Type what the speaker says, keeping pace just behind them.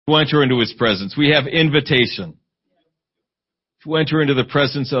to enter into His presence. We have invitation to enter into the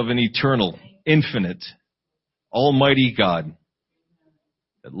presence of an eternal, infinite, almighty God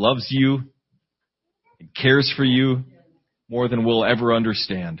that loves you and cares for you more than we'll ever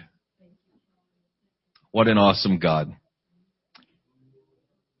understand. What an awesome God.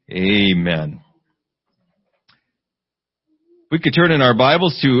 Amen. We could turn in our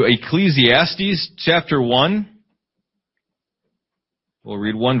Bibles to Ecclesiastes chapter 1. We'll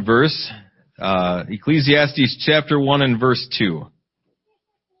read one verse. Ecclesiastes chapter 1 and verse 2.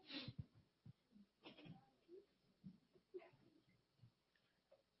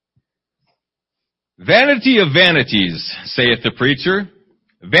 Vanity of vanities, saith the preacher.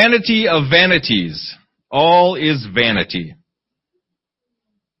 Vanity of vanities. All is vanity.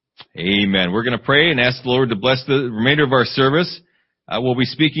 Amen. We're going to pray and ask the Lord to bless the remainder of our service. We'll be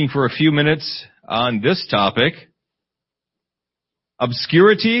speaking for a few minutes on this topic.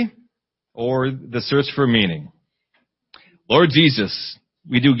 Obscurity or the search for meaning. Lord Jesus,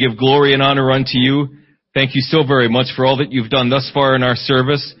 we do give glory and honor unto you. Thank you so very much for all that you've done thus far in our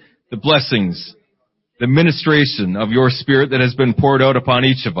service, the blessings, the ministration of your Spirit that has been poured out upon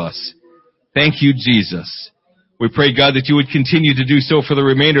each of us. Thank you, Jesus. We pray, God, that you would continue to do so for the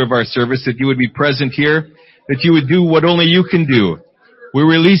remainder of our service, that you would be present here, that you would do what only you can do. We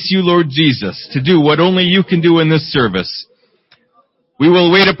release you, Lord Jesus, to do what only you can do in this service. We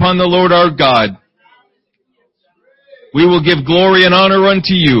will wait upon the Lord our God. We will give glory and honor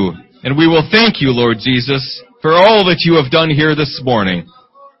unto you, and we will thank you, Lord Jesus, for all that you have done here this morning.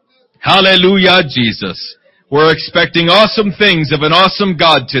 Hallelujah, Jesus. We're expecting awesome things of an awesome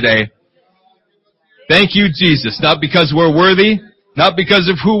God today. Thank you, Jesus, not because we're worthy, not because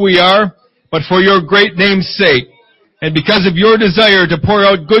of who we are, but for your great name's sake, and because of your desire to pour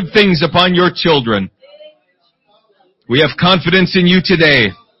out good things upon your children. We have confidence in you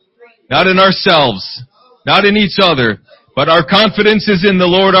today, not in ourselves, not in each other, but our confidence is in the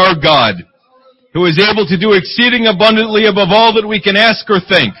Lord our God, who is able to do exceeding abundantly above all that we can ask or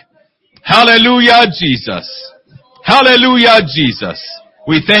think. Hallelujah, Jesus. Hallelujah, Jesus.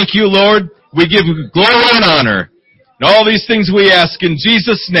 We thank you, Lord. We give you glory and honor. And all these things we ask in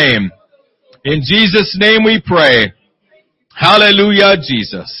Jesus' name. In Jesus' name we pray. Hallelujah,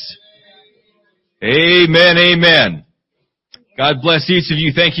 Jesus. Amen, amen. God bless each of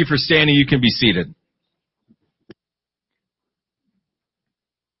you. Thank you for standing. You can be seated.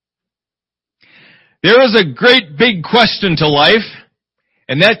 There is a great big question to life,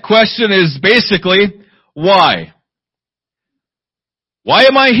 and that question is basically, why? Why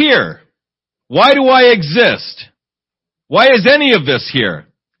am I here? Why do I exist? Why is any of this here?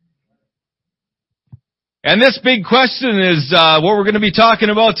 And this big question is what we're going to be talking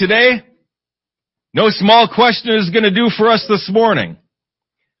about today. No small question is going to do for us this morning.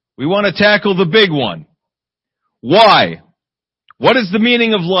 We want to tackle the big one. Why? What is the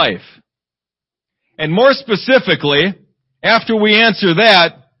meaning of life? And more specifically, after we answer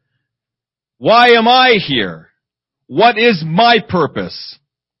that, why am I here? What is my purpose?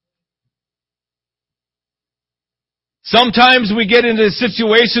 Sometimes we get into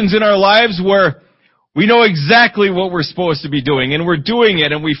situations in our lives where we know exactly what we're supposed to be doing, and we're doing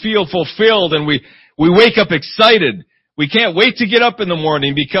it, and we feel fulfilled, and we wake up excited. We can't wait to get up in the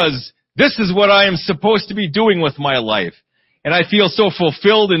morning because this is what I am supposed to be doing with my life. And I feel so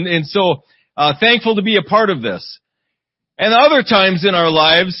fulfilled and so thankful to be a part of this. And other times in our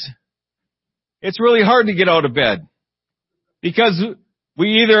lives, it's really hard to get out of bed because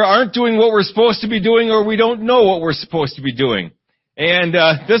we either aren't doing what we're supposed to be doing or we don't know what we're supposed to be doing. And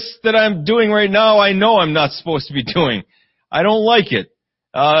this that I'm doing right now, I know I'm not supposed to be doing. I don't like it.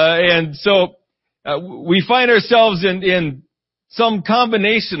 And so we find ourselves in some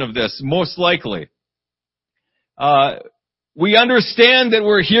combination of this, most likely. We understand that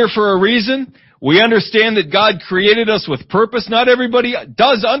we're here for a reason. We understand that God created us with purpose. Not everybody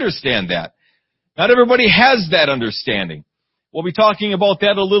does understand that. Not everybody has that understanding. We'll be talking about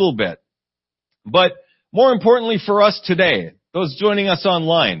that a little bit. But more importantly for us today, those joining us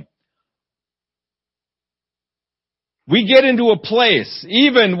online, we get into a place,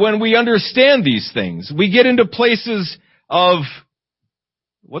 even when we understand these things, we get into places of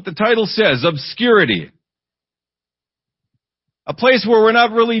what the title says, obscurity. A place where we're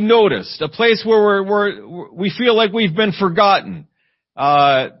not really noticed. A place where we feel like we've been forgotten.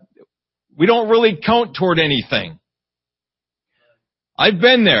 We don't really count toward anything. I've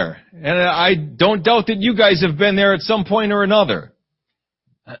been there, and I don't doubt that you guys have been there at some point or another.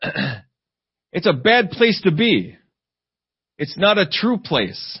 It's a bad place to be. It's not a true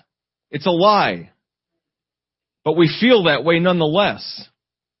place. It's a lie. But we feel that way nonetheless.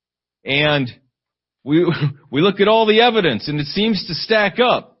 and we look at all the evidence and it seems to stack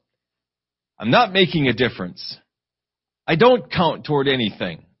up. I'm not making a difference. I don't count toward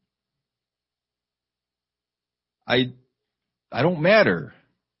anything. I don't matter.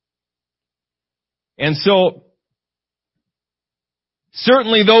 And so,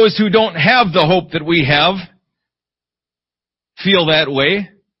 certainly those who don't have the hope that we have feel that way,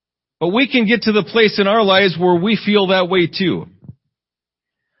 but we can get to the place in our lives where we feel that way too.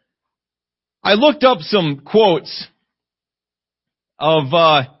 I looked up some quotes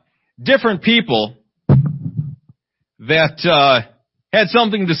of different people that had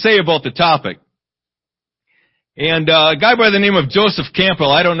something to say about the topic. And a guy by the name of Joseph Campbell,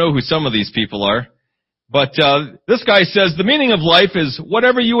 I don't know who some of these people are, but this guy says, the meaning of life is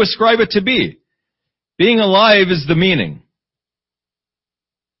whatever you ascribe it to be. Being alive is the meaning.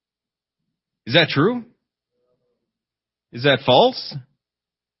 Is that true? Is that false?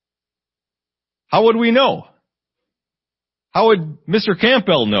 How would we know? How would Mr.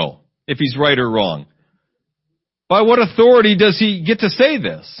 Campbell know if he's right or wrong? By what authority does he get to say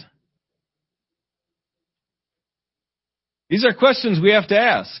this? These are questions we have to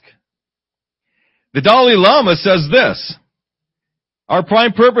ask. The Dalai Lama says this: our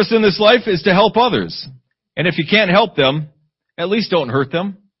prime purpose in this life is to help others. And if you can't help them, at least don't hurt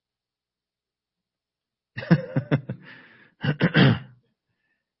them.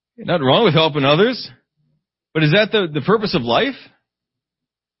 Nothing wrong with helping others. But is that the purpose of life?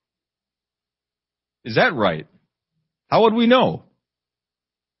 Is that right? How would we know?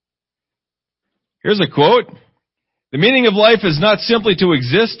 Here's a quote. The meaning of life is not simply to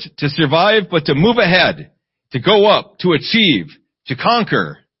exist, to survive, but to move ahead, to go up, to achieve, to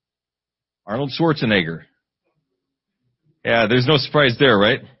conquer. Arnold Schwarzenegger. Yeah, there's no surprise there,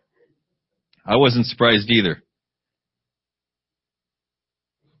 right? I wasn't surprised either.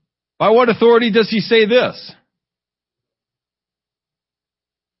 By what authority does he say this?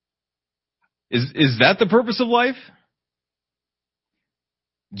 Is that the purpose of life?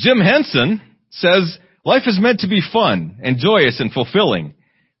 Jim Henson says, life is meant to be fun and joyous and fulfilling.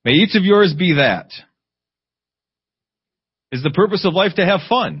 May each of yours be that. Is the purpose of life to have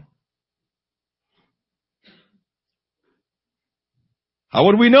fun? How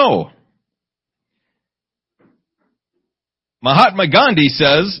would we know? Mahatma Gandhi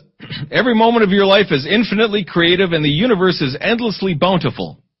says, every moment of your life is infinitely creative and the universe is endlessly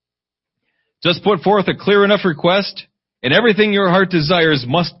bountiful. Just put forth a clear enough request and everything your heart desires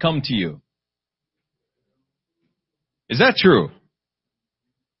must come to you. Is that true?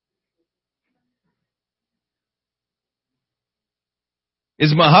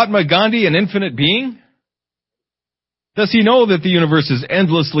 Is Mahatma Gandhi an infinite being? Does he know that the universe is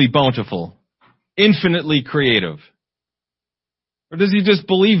endlessly bountiful, infinitely creative? Or does he just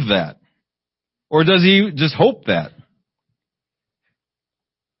believe that? Or does he just hope that?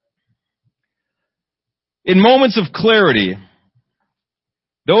 In moments of clarity,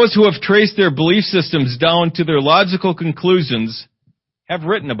 those who have traced their belief systems down to their logical conclusions have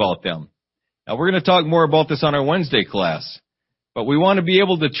written about them. Now, we're going to talk more about this on our Wednesday class, but we want to be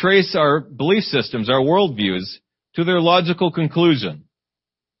able to trace our belief systems, our worldviews, to their logical conclusion.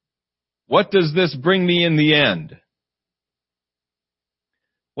 What does this bring me in the end?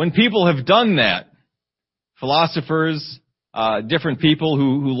 When people have done that, philosophers, different people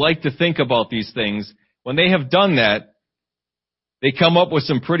who like to think about these things, when they have done that, they come up with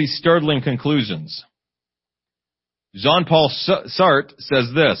some pretty startling conclusions. Jean-Paul Sartre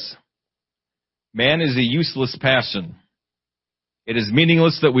says this: man is a useless passion. It is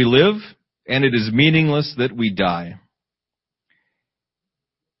meaningless that we live, and it is meaningless that we die.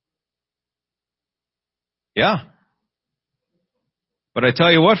 Yeah. But I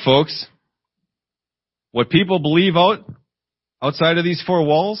tell you what, folks, what people believe outside of these four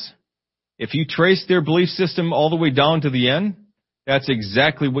walls, if you trace their belief system all the way down to the end, that's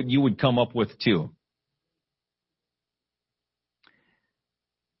exactly what you would come up with too.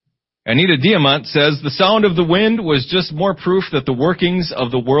 Anita Diamant says, the sound of the wind was just more proof that the workings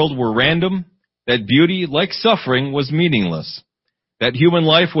of the world were random, that beauty, like suffering, was meaningless, that human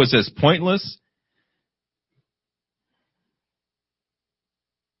life was as pointless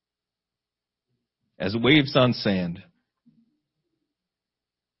as waves on sand.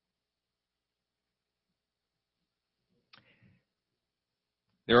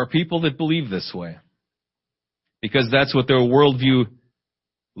 There are people that believe this way because that's what their worldview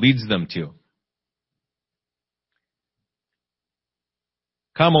leads them to.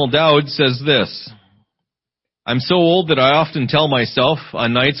 Kamal Daoud says this: I'm so old that I often tell myself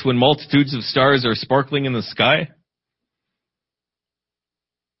on nights when multitudes of stars are sparkling in the sky,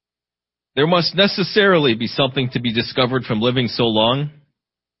 There must necessarily be something to be discovered from living so long.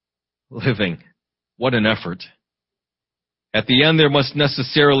 Living. What an effort. At the end, there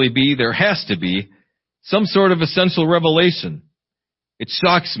has to be, some sort of essential revelation. It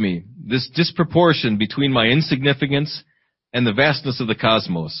shocks me, this disproportion between my insignificance and the vastness of the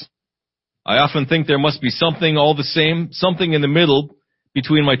cosmos. I often think there must be something all the same, something in the middle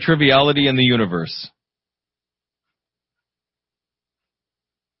between my triviality and the universe.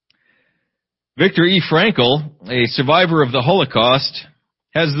 Viktor E. Frankl, a survivor of the Holocaust,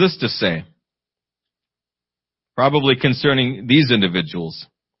 has this to say, probably concerning these individuals.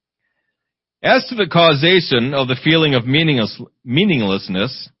 As to the causation of the feeling of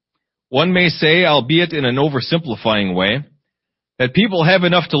meaninglessness, one may say, albeit in an oversimplifying way, that people have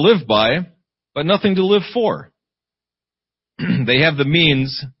enough to live by, but nothing to live for. They have the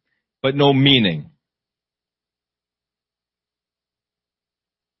means, but no meaning.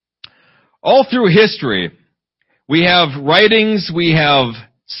 All through history, we have writings, we have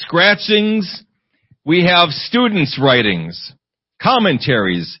scratchings, we have students' writings,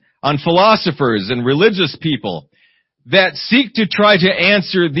 commentaries on philosophers and religious people that seek to try to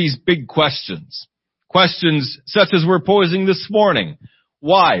answer these big questions. Questions such as we're posing this morning.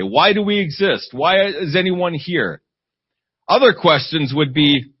 Why? Why do we exist? Why is anyone here? Other questions would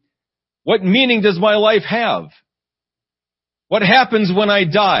be, what meaning does my life have? What happens when I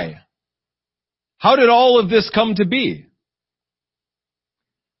die? How did all of this come to be?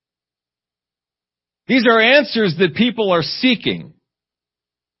 These are answers that people are seeking.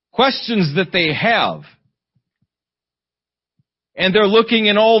 Questions that they have. And they're looking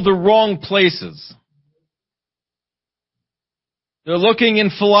in all the wrong places. They're looking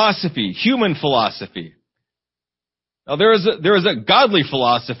in philosophy, human philosophy. Now there is a godly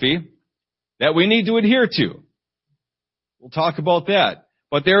philosophy that we need to adhere to. We'll talk about that.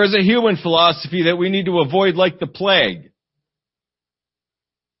 But there is a human philosophy that we need to avoid like the plague.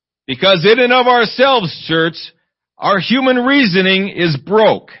 Because in and of ourselves, church, our human reasoning is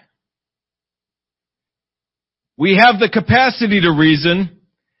broke. We have the capacity to reason,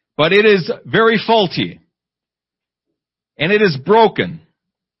 but it is very faulty. And it is broken.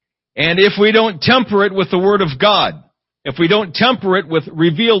 And if we don't temper it with the Word of God, if we don't temper it with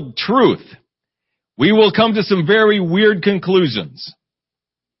revealed truth, we will come to some very weird conclusions.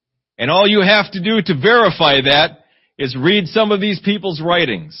 And all you have to do to verify that is read some of these people's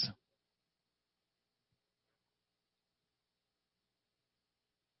writings.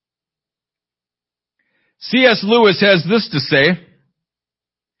 C.S. Lewis has this to say,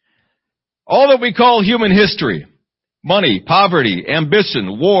 all that we call human history, money, poverty,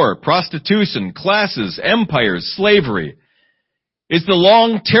 ambition, war, prostitution, classes, empires, slavery, is the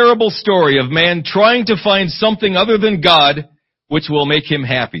long, terrible story of man trying to find something other than God which will make him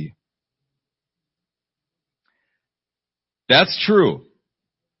happy. That's true.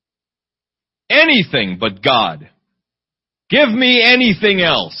 Anything but God. Give me anything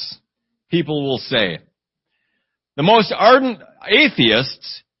else, people will say. The most ardent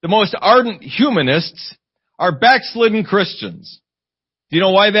atheists, the most ardent humanists are backslidden Christians. Do you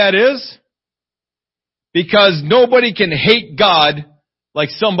know why that is? Because nobody can hate God like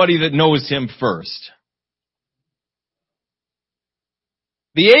somebody that knows Him first.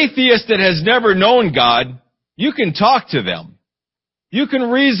 The atheist that has never known God, you can talk to them. You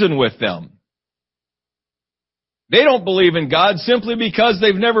can reason with them. They don't believe in God simply because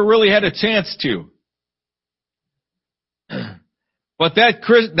they've never really had a chance to. But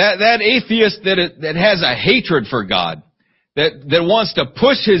that atheist that has a hatred for God, that wants to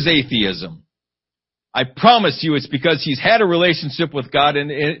push his atheism, I promise you it's because he's had a relationship with God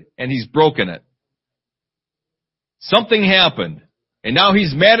and he's broken it. Something happened, and now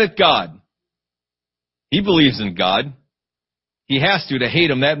he's mad at God. He believes in God. He has to hate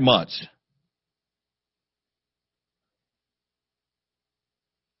Him that much.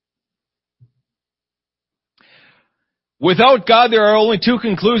 Without God, there are only two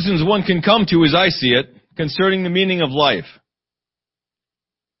conclusions one can come to, as I see it, concerning the meaning of life.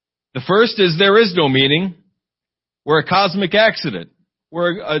 The first is there is no meaning. We're a cosmic accident.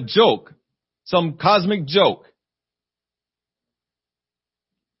 We're a joke. Some cosmic joke.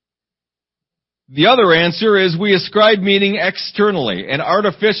 The other answer is we ascribe meaning externally and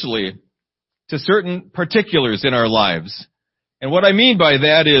artificially to certain particulars in our lives. And what I mean by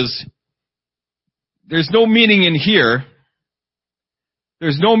that is there's no meaning in here.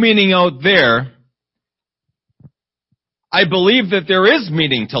 There's no meaning out there. I believe that there is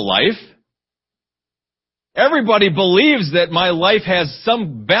meaning to life. Everybody believes that my life has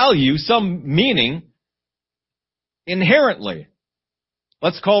some value, some meaning inherently.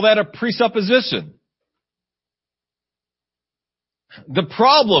 Let's call that a presupposition. The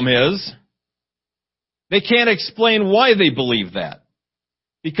problem is, they can't explain why they believe that,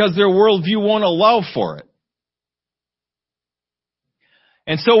 because their worldview won't allow for it.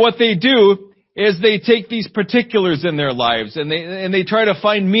 And so what they do is they take these particulars in their lives and they try to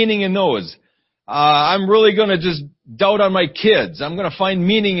find meaning in those. I'm really going to just doubt on my kids. I'm going to find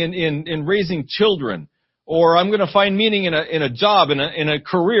meaning in raising children, or I'm going to find meaning in a job, in a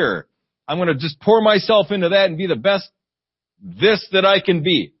career. I'm going to just pour myself into that and be the best this that I can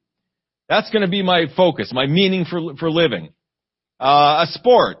be. That's going to be my focus, my meaning for living. A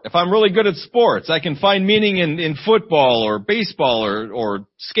sport. If I'm really good at sports, I can find meaning in football or baseball or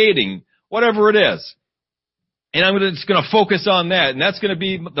skating, whatever it is. And I'm just going to focus on that, and that's going to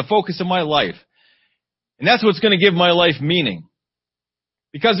be the focus of my life. And that's what's going to give my life meaning.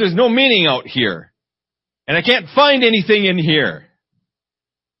 Because there's no meaning out here. And I can't find anything in here.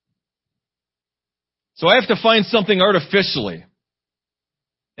 So I have to find something artificially.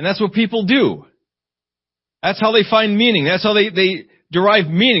 And that's what people do. That's how they find meaning. That's how they derive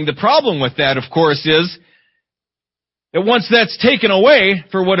meaning. The problem with that, of course, is that once that's taken away,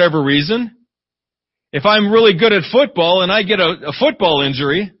 for whatever reason, if I'm really good at football and I get a football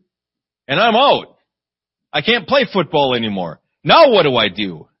injury, and I'm out, I can't play football anymore. Now what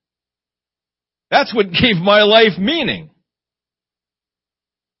do? That's what gave my life meaning.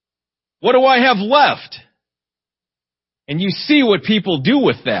 What do I have left? And you see what people do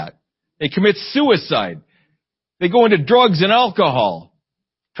with that. They commit suicide. They go into drugs and alcohol.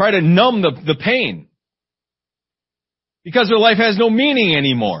 Try to numb the pain. Because their life has no meaning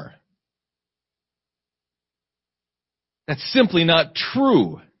anymore. That's simply not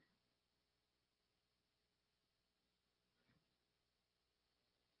true.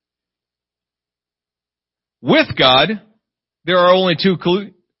 With God, there are only two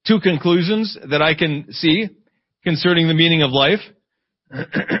conclusions that I can see concerning the meaning of life.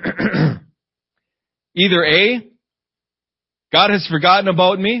 Either A, God has forgotten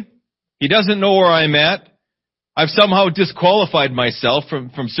about me. He doesn't know where I'm at. I've somehow disqualified myself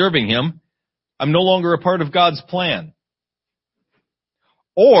from serving Him. I'm no longer a part of God's plan.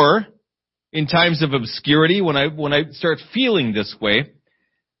 Or, in times of obscurity, when I start feeling this way,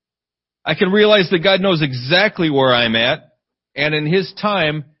 I can realize that God knows exactly where I'm at, and in His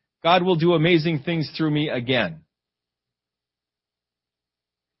time, God will do amazing things through me again.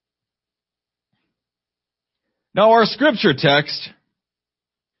 Now, our scripture text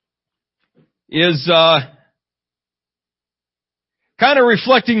is kind of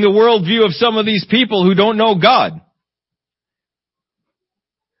reflecting the worldview of some of these people who don't know God.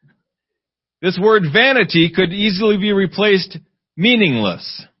 This word vanity could easily be replaced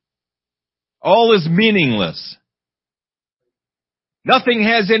meaningless. All is meaningless. Nothing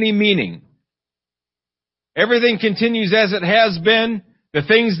has any meaning. Everything continues as it has been. The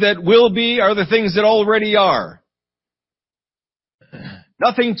things that will be are the things that already are.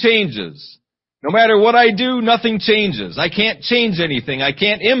 Nothing changes. No matter what I do, nothing changes. I can't change anything. I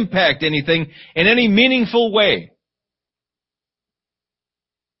can't impact anything in any meaningful way.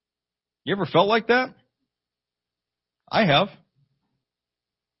 You ever felt like that? I have.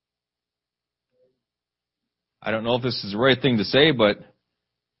 I don't know if this is the right thing to say, but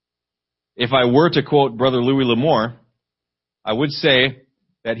if I were to quote Brother Louis L'Amour, I would say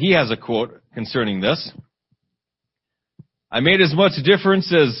that he has a quote concerning this. I made as much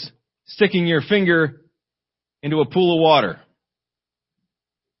difference as sticking your finger into a pool of water.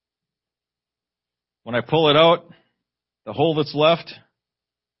 When I pull it out, the hole that's left,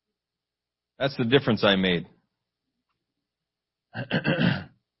 that's the difference I made.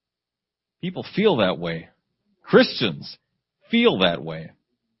 People feel that way. Christians feel that way.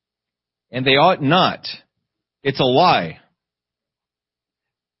 And they ought not. It's a lie.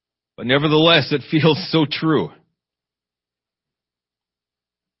 But nevertheless, it feels so true.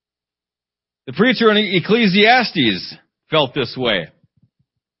 The preacher in Ecclesiastes felt this way.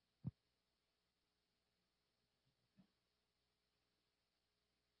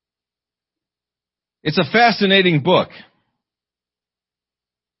 It's a fascinating book.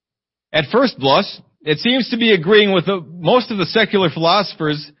 At first blush, it seems to be agreeing with most of the secular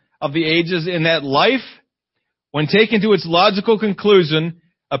philosophers of the ages in that life, when taken to its logical conclusion,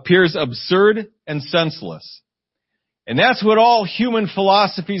 appears absurd and senseless. And that's what all human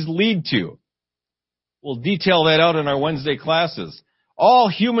philosophies lead to. We'll detail that out in our Wednesday classes. All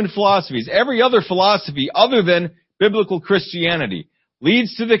human philosophies, every other philosophy other than biblical Christianity,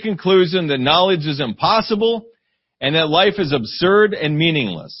 leads to the conclusion that knowledge is impossible and that life is absurd and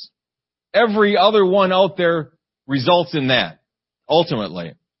meaningless. Every other one out there results in that.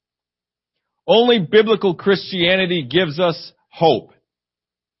 ultimately. Only biblical Christianity gives us hope.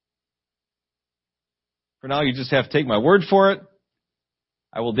 For now, you just have to take my word for it.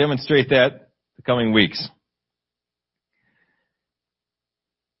 I will demonstrate that the coming weeks.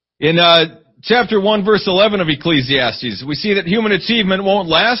 In chapter 1, verse 11 of Ecclesiastes, we see that human achievement won't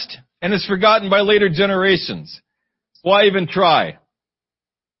last and is forgotten by later generations. Why even try?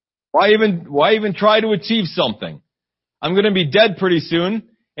 Why even try to achieve something? I'm going to be dead pretty soon,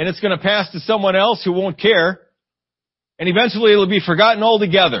 and it's going to pass to someone else who won't care, and eventually it'll be forgotten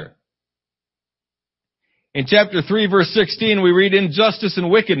altogether. In chapter 3, verse 16, we read, injustice and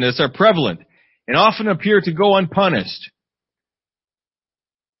wickedness are prevalent and often appear to go unpunished.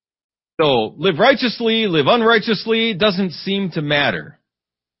 So, live righteously, live unrighteously, doesn't seem to matter.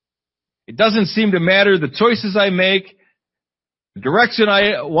 It doesn't seem to matter the choices I make, the direction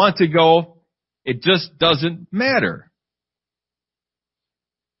I want to go. It just doesn't matter.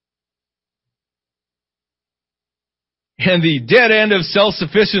 And the dead end of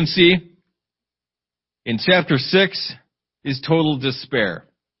self-sufficiency in chapter 6 is total despair.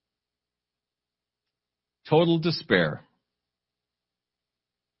 Total despair.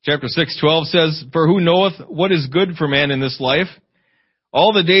 Chapter 6:12 says, for who knoweth what is good for man in this life?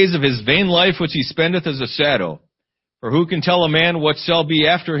 All the days of his vain life which he spendeth is a shadow. For who can tell a man what shall be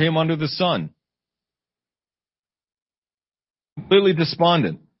after him under the sun? Completely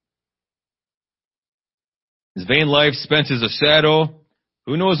despondent. His vain life spent as a shadow.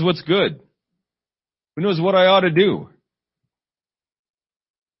 Who knows what's good? Who knows what I ought to do?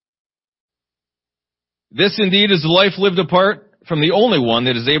 This indeed is a life lived apart from the only one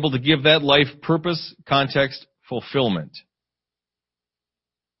that is able to give that life purpose, context, fulfillment.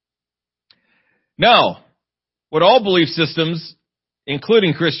 Now, what all belief systems,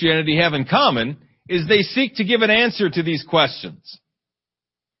 including Christianity, have in common is they seek to give an answer to these questions.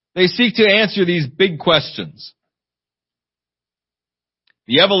 They seek to answer these big questions.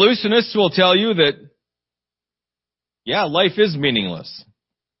 The evolutionists will tell you that, yeah, life is meaningless.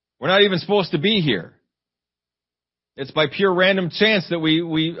 We're not even supposed to be here. It's by pure random chance that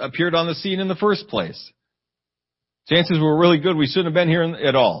we appeared on the scene in the first place. Chances were really good we shouldn't have been here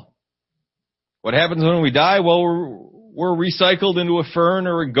at all. What happens when we die? Well, we're recycled into a fern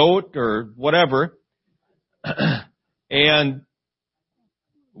or a goat or whatever. And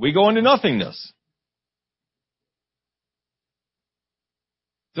we go into nothingness.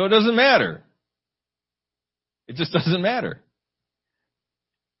 So it doesn't matter. It just doesn't matter.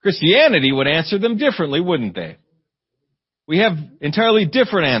 Christianity would answer them differently, wouldn't they? We have entirely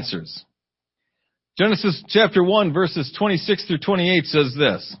different answers. Genesis chapter 1, verses 26 through 28 says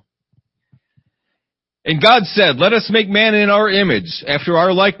this. And God said, let us make man in our image, after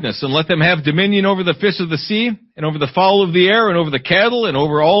our likeness, and let them have dominion over the fish of the sea, and over the fowl of the air, and over the cattle, and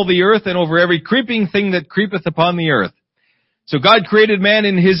over all the earth, and over every creeping thing that creepeth upon the earth. So God created man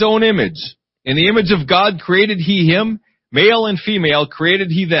in his own image. In the image of God created he him, male and female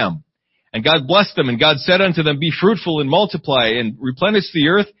created he them. And God blessed them, and God said unto them, be fruitful and multiply, and replenish the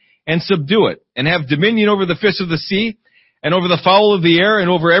earth, and subdue it, and have dominion over the fish of the sea, and over the fowl of the air, and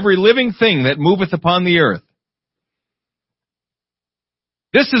over every living thing that moveth upon the earth.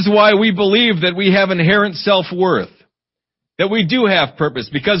 This is why we believe that we have inherent self-worth, that we do have purpose,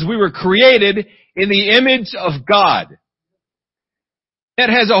 because we were created in the image of God. That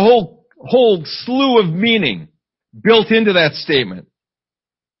has a whole slew of meaning built into that statement.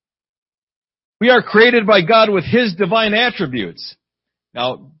 We are created by God with His divine attributes.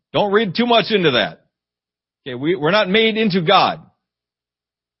 Now, don't read too much into that. Okay, we're not made into God.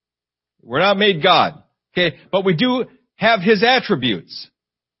 We're not made God. Okay, but we do have His attributes.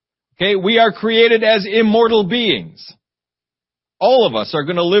 Okay, we are created as immortal beings. All of us are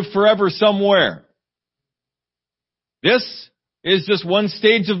going to live forever somewhere. This is just one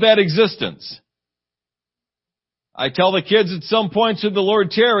stage of that existence. I tell the kids at some point, should the Lord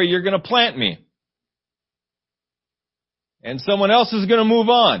tarry, you're going to plant me. And someone else is going to move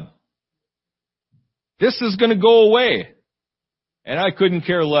on. This is going to go away. And I couldn't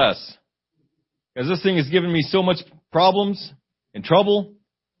care less. Because this thing has given me so much problems and trouble.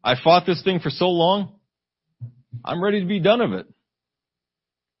 I fought this thing for so long. I'm ready to be done of it.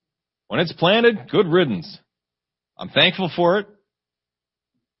 When it's planted, good riddance. I'm thankful for it.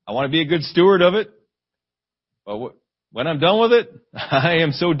 I want to be a good steward of it. But when I'm done with it, I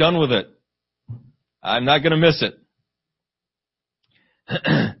am so done with it. I'm not going to miss it.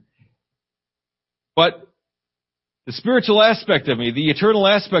 But the spiritual aspect of me, the eternal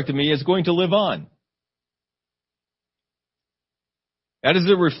aspect of me is going to live on. That is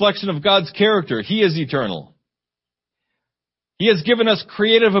a reflection of God's character. He is eternal. He has given us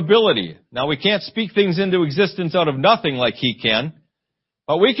creative ability. Now, we can't speak things into existence out of nothing like He can,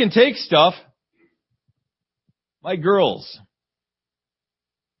 but we can take stuff. My girls,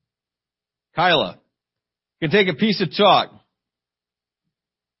 Kyla, can take a piece of chalk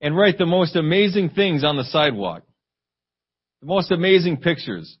and write the most amazing things on the sidewalk. The most amazing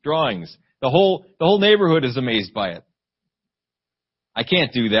pictures, drawings. The whole neighborhood is amazed by it. I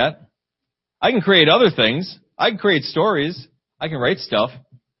can't do that. I can create other things. I can create stories. I can write stuff.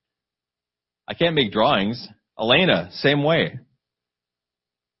 I can't make drawings. Elena, same way.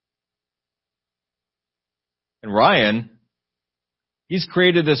 And Ryan, he's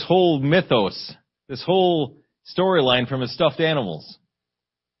created this whole mythos, this whole storyline from his stuffed animals.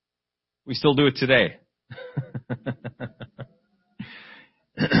 We still do it today.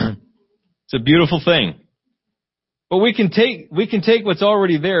 It's a beautiful thing. But we can take what's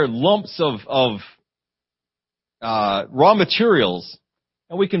already there, lumps of raw materials,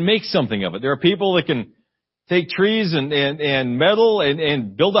 and we can make something of it. There are people that can take trees and metal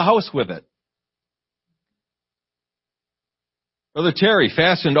and build a house with it. Brother Terry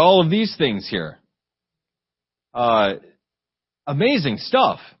fashioned all of these things here. Amazing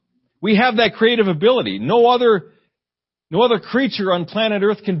stuff. We have that creative ability. No other creature on planet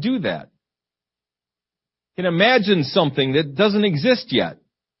Earth can do that. Can imagine something that doesn't exist yet,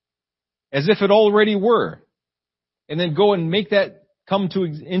 as if it already were, and then go and make that come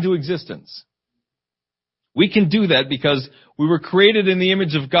into existence. We can do that because we were created in the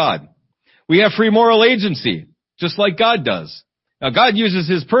image of God. We have free moral agency, just like God does. Now, God uses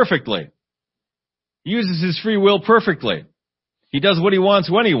His perfectly. He uses His free will perfectly. He does what He wants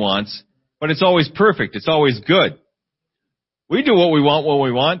when He wants, but it's always perfect. It's always good. We do what we want when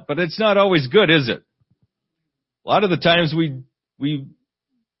we want, but it's not always good, is it? A lot of the times we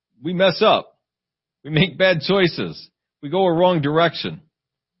mess up. We make bad choices. We go a wrong direction.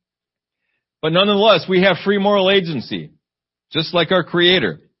 But nonetheless, we have free moral agency, just like our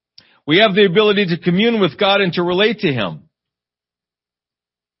Creator. We have the ability to commune with God and to relate to Him.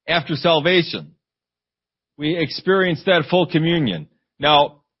 After salvation, we experience that full communion.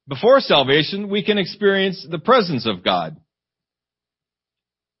 Now, before salvation, we can experience the presence of God.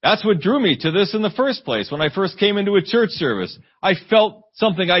 That's what drew me to this in the first place. When I first came into a church service, I felt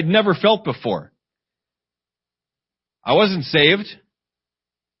something I'd never felt before. I wasn't saved.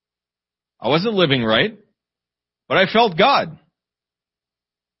 I wasn't living right, but I felt God.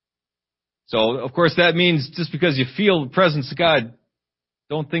 So, of course, that means just because you feel the presence of God,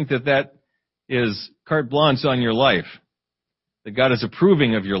 don't think that is carte blanche on your life, that God is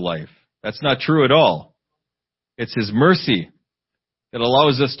approving of your life. That's not true at all. It's His mercy that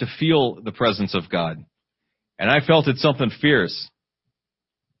allows us to feel the presence of God. And I felt it something fierce.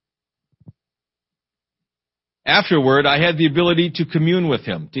 Afterward, I had the ability to commune with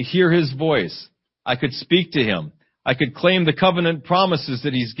Him, to hear His voice. I could speak to Him. I could claim the covenant promises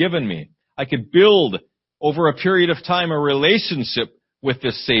that He's given me. I could build over a period of time a relationship with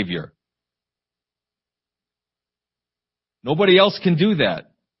this Savior. Nobody else can do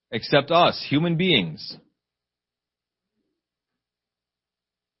that except us, human beings.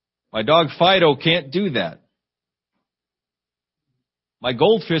 My dog Fido can't do that. My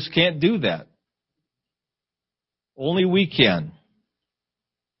goldfish can't do that. Only we can.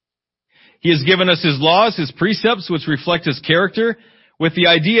 He has given us His laws, His precepts, which reflect His character, with the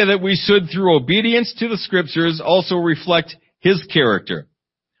idea that we should, through obedience to the Scriptures, also reflect His character.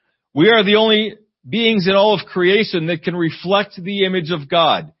 We are the only beings in all of creation that can reflect the image of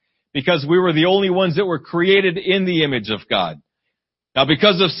God, because we were the only ones that were created in the image of God. Now,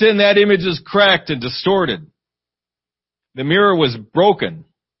 because of sin, that image is cracked and distorted. The mirror was broken.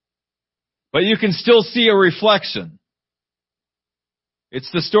 But you can still see a reflection.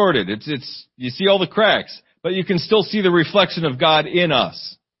 It's distorted. You see all the cracks, but you can still see the reflection of God in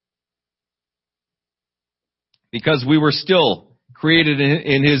us. Because we were still created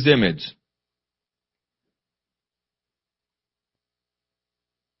in His image.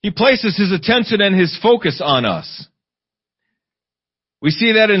 He places His attention and His focus on us. We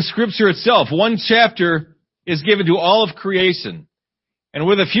see that in Scripture itself. One chapter is given to all of creation. And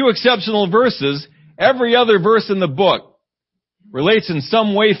with a few exceptional verses, every other verse in the book relates in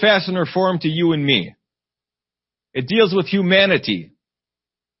some way, fashion, or form to you and me. It deals with humanity.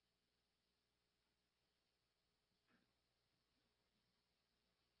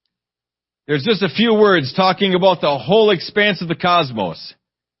 There's just a few words talking about the whole expanse of the cosmos.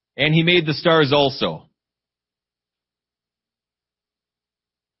 And He made the stars also.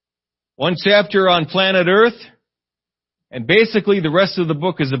 One chapter on planet Earth, and basically the rest of the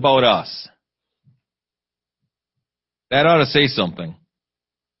book is about us. That ought to say something.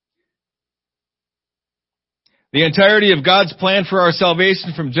 The entirety of God's plan for our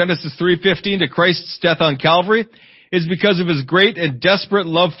salvation from Genesis 3:15 to Christ's death on Calvary is because of His great and desperate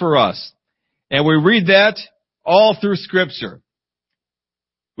love for us. And we read that all through Scripture.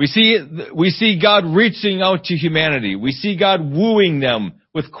 We see God reaching out to humanity. We see God wooing them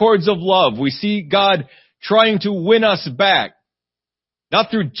with cords of love. We see God trying to win us back. Not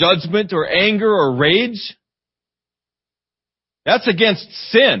through judgment or anger or rage. That's against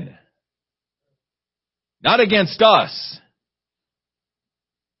sin. Not against us.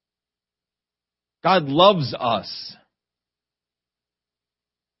 God loves us.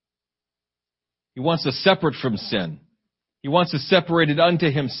 He wants us separate from sin. He wants us separated unto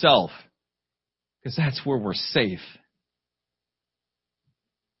Himself. Because that's where we're safe.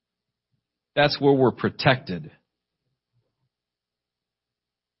 That's where we're protected.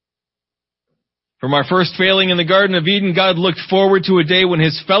 From our first failing in the Garden of Eden, God looked forward to a day when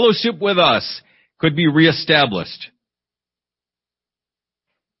His fellowship with us could be reestablished.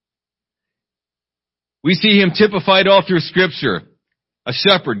 We see Him typified all through Scripture. A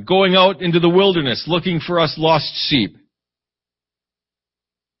shepherd going out into the wilderness looking for us lost sheep.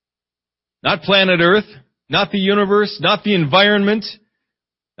 Not planet Earth, not the universe, not the environment,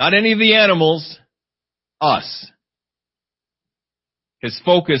 not any of the animals, us. His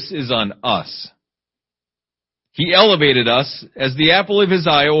focus is on us. He elevated us as the apple of His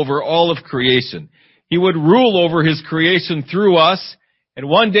eye over all of creation. He would rule over His creation through us, and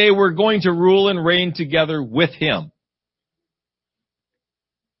one day we're going to rule and reign together with Him.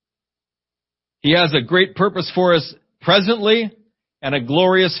 He has a great purpose for us presently and a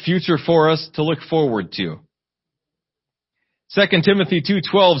glorious future for us to look forward to. 2 Timothy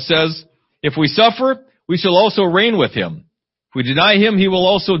 2:12 says, "If we suffer, we shall also reign with Him. If we deny Him, He will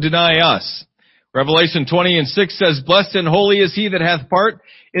also deny us." Revelation 20:6 says, "Blessed and holy is he that hath part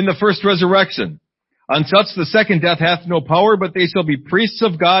in the first resurrection. On such the second death hath no power, but they shall be priests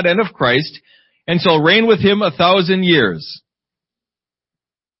of God and of Christ, and shall reign with Him 1,000 years.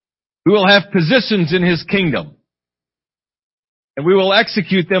 We will have positions in His kingdom, and we will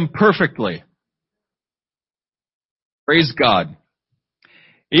execute them perfectly." Praise God.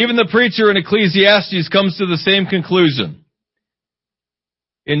 Even the preacher in Ecclesiastes comes to the same conclusion.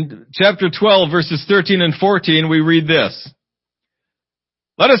 In chapter 12, verses 13 and 14, we read this.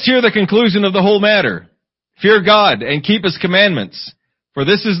 "Let us hear the conclusion of the whole matter. Fear God and keep His commandments, for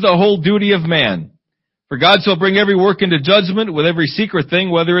this is the whole duty of man. For God shall bring every work into judgment with every secret thing,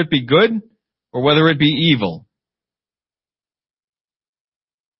 whether it be good or whether it be evil."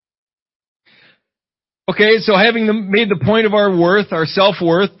 Okay, so having made the point of our worth, our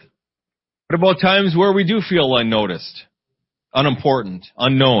self-worth, what about times where we do feel unnoticed, unimportant,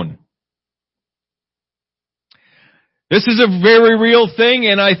 unknown? This is a very real thing,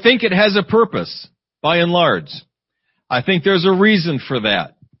 and I think it has a purpose, by and large. I think there's a reason for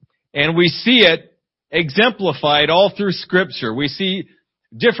that. And we see it exemplified all through Scripture. We see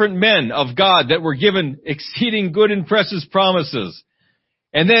different men of God that were given exceeding good and precious promises.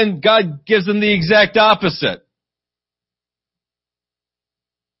 And then God gives them the exact opposite.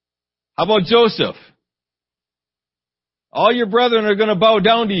 How about Joseph? All your brethren are going to bow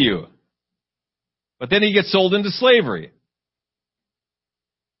down to you. But then he gets sold into slavery.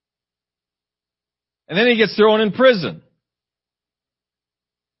 And then he gets thrown in prison.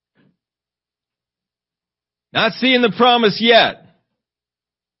 Not seeing the promise yet.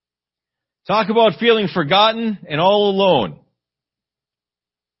 Talk about feeling forgotten and all alone.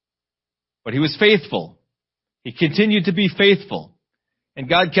 But he was faithful. He continued to be faithful. And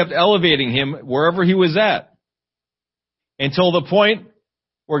God kept elevating him wherever he was at. Until the point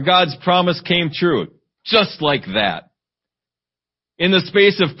where God's promise came true. Just like that. In the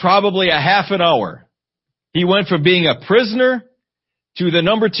space of probably a half an hour, he went from being a prisoner to the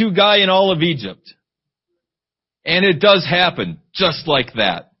number 2 guy in all of Egypt. And it does happen just like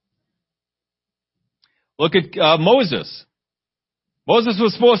that. Look at Moses. Moses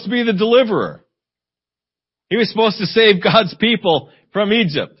was supposed to be the deliverer. He was supposed to save God's people from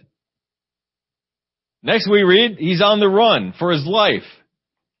Egypt. Next we read, he's on the run for his life.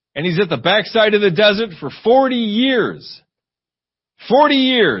 And he's at the backside of the desert for 40 years. 40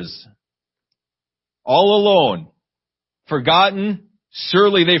 years. All alone. Forgotten.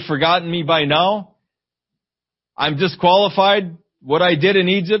 Surely they've forgotten me by now. I'm disqualified. What I did in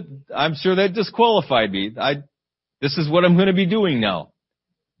Egypt, I'm sure that disqualified me. This is what I'm going to be doing now.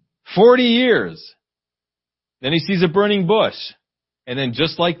 40 years. Then he sees a burning bush. And then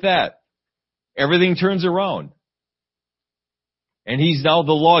just like that, everything turns around. And he's now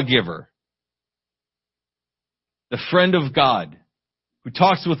the lawgiver. the friend of God, who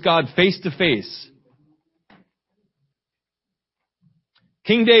talks with God face to face.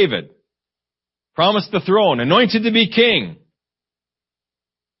 King David, promised the throne, anointed to be king.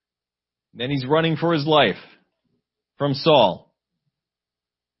 Then he's running for his life from Saul.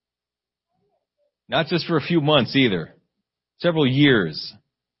 Not just for a few months either. Several years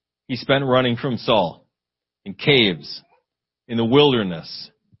he spent running from Saul in caves, in the wilderness.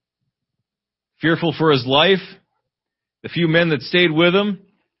 Fearful for his life. The few men that stayed with him,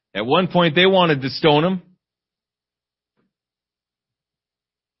 at one point they wanted to stone him.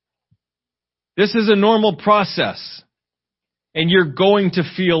 This is a normal process. And you're going to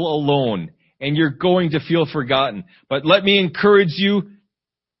feel alone. And you're going to feel forgotten. But let me encourage you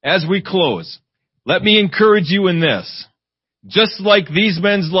as we close. Let me encourage you in this. Just like these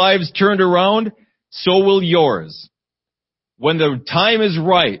men's lives turned around, so will yours. When the time is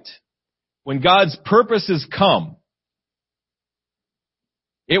right, when God's purposes come,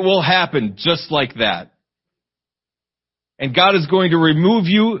 it will happen just like that. And God is going to remove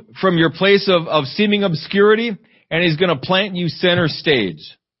you from your place of seeming obscurity, and He's going to plant you center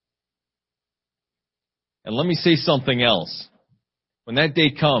stage. And let me say something else. When that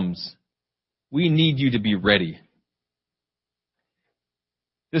day comes, we need you to be ready.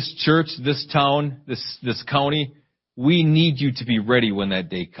 This church, this town, this county, we need you to be ready when that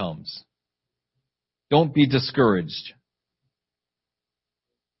day comes. Don't be discouraged.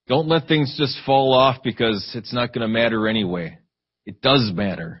 Don't let things just fall off because it's not going to matter anyway. It does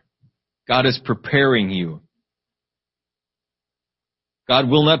matter. God is preparing you. God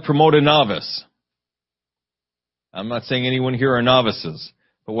will not promote a novice. I'm not saying anyone here are novices.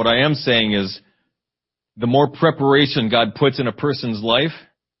 But what I am saying is the more preparation God puts in a person's life,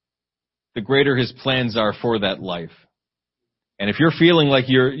 the greater His plans are for that life. And if you're feeling like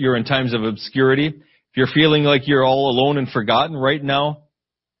you're in times of obscurity, if you're feeling like you're all alone and forgotten right now,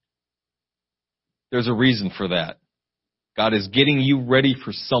 there's a reason for that. God is getting you ready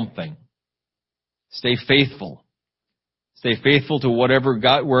for something. Stay faithful. Stay faithful to wherever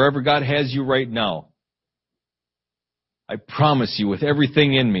God has you right now. I promise you, with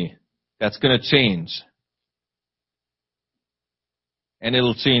everything in me, that's going to change. And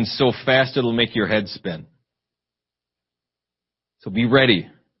it'll change so fast it'll make your head spin. So be ready.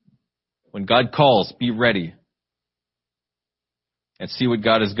 When God calls, be ready. And see what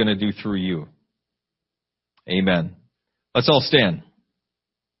God is going to do through you. Amen. Let's all stand.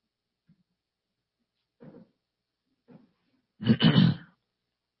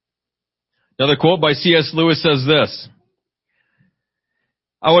 Another quote by C.S. Lewis says this: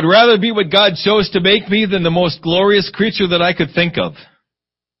 I would rather be what God chose to make me than the most glorious creature that I could think of.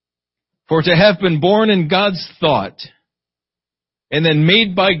 For to have been born in God's thought and then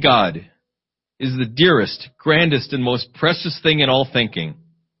made by God is the dearest, grandest, and most precious thing in all thinking.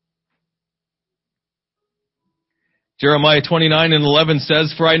 Jeremiah 29:11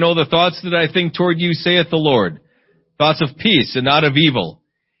 says, For I know the thoughts that I think toward you, saith the Lord, thoughts of peace and not of evil,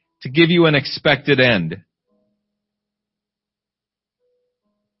 to give you an expected end.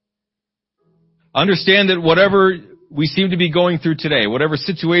 Understand that whatever we seem to be going through today, whatever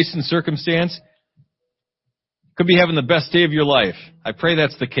situation, circumstance, could be having the best day of your life. I pray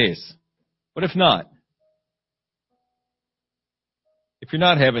that's the case. But if not, if you're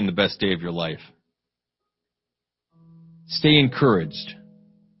not having the best day of your life, stay encouraged.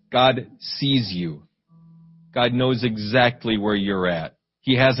 God sees you. God knows exactly where you're at.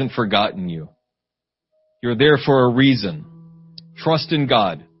 He hasn't forgotten you. You're there for a reason. Trust in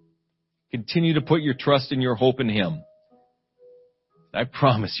God. Continue to put your trust and your hope in Him. I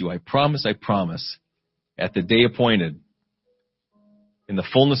promise you, I promise, at the day appointed, in the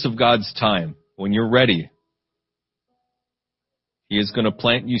fullness of God's time, when you're ready, He is going to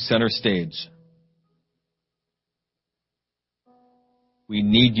plant you center stage. We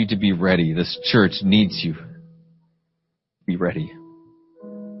need you to be ready. This church needs you. Be ready.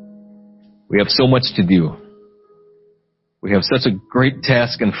 We have so much to do. We have such a great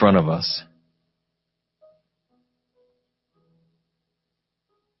task in front of us.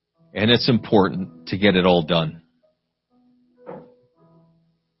 And it's important to get it all done.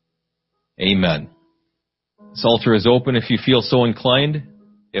 Amen. This altar is open if you feel so inclined.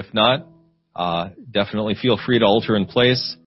 If not, definitely feel free to altar in place.